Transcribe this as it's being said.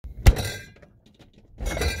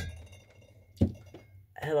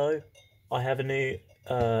Hello, I have a new,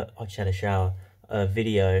 I just had a shower,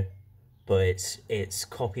 video, but it's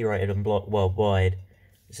copyrighted and blocked worldwide.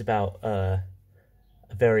 It's about,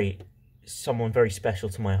 someone very special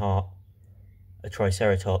to my heart, a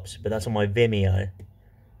Triceratops, but that's on my Vimeo.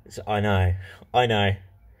 I know.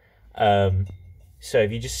 So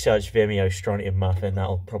if you just search Vimeo StrontiumMuffin,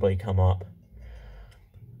 that'll probably come up.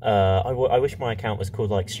 I wish my account was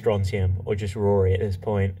called like Strontium or just Rory at this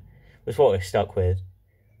point. That's what we're stuck with.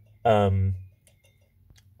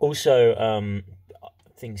 Also, I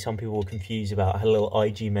think some people were confused about a little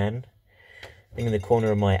IG men thing in the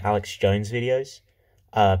corner of my Alex Jones videos.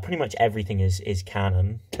 Pretty much everything is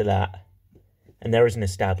canon to that. And there is an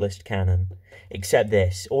established canon. Except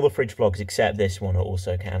this. All the fridge vlogs except this one are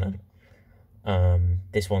also canon.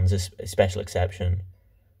 This one's a special exception.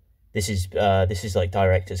 This is like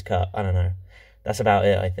director's cut. I don't know. That's about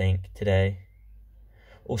it, I think, today.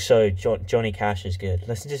 Also, Johnny Cash is good.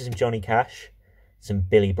 Listen to some Johnny Cash, some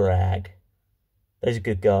Billy Bragg. Those are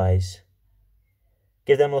good guys.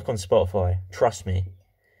 Give them a look on Spotify. Trust me.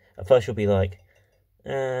 At first you'll be like,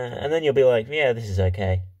 and then you'll be like, yeah, this is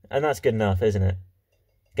okay. And that's good enough, isn't it?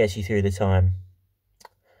 Gets you through the time.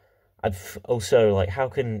 I've also, like, how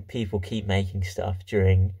can people keep making stuff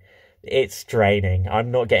during... It's draining.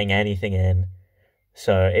 I'm not getting anything in.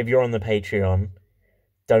 So, if you're on the Patreon,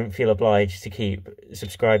 don't feel obliged to keep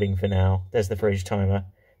subscribing for now. There's the fridge timer.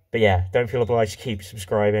 But yeah, don't feel obliged to keep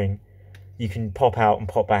subscribing. You can pop out and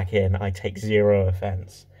pop back in. I take zero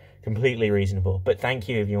offense. Completely reasonable. But thank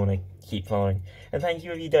you if you want to keep following. And thank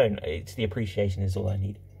you if you don't. It's the appreciation is all I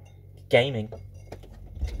need. Gaming.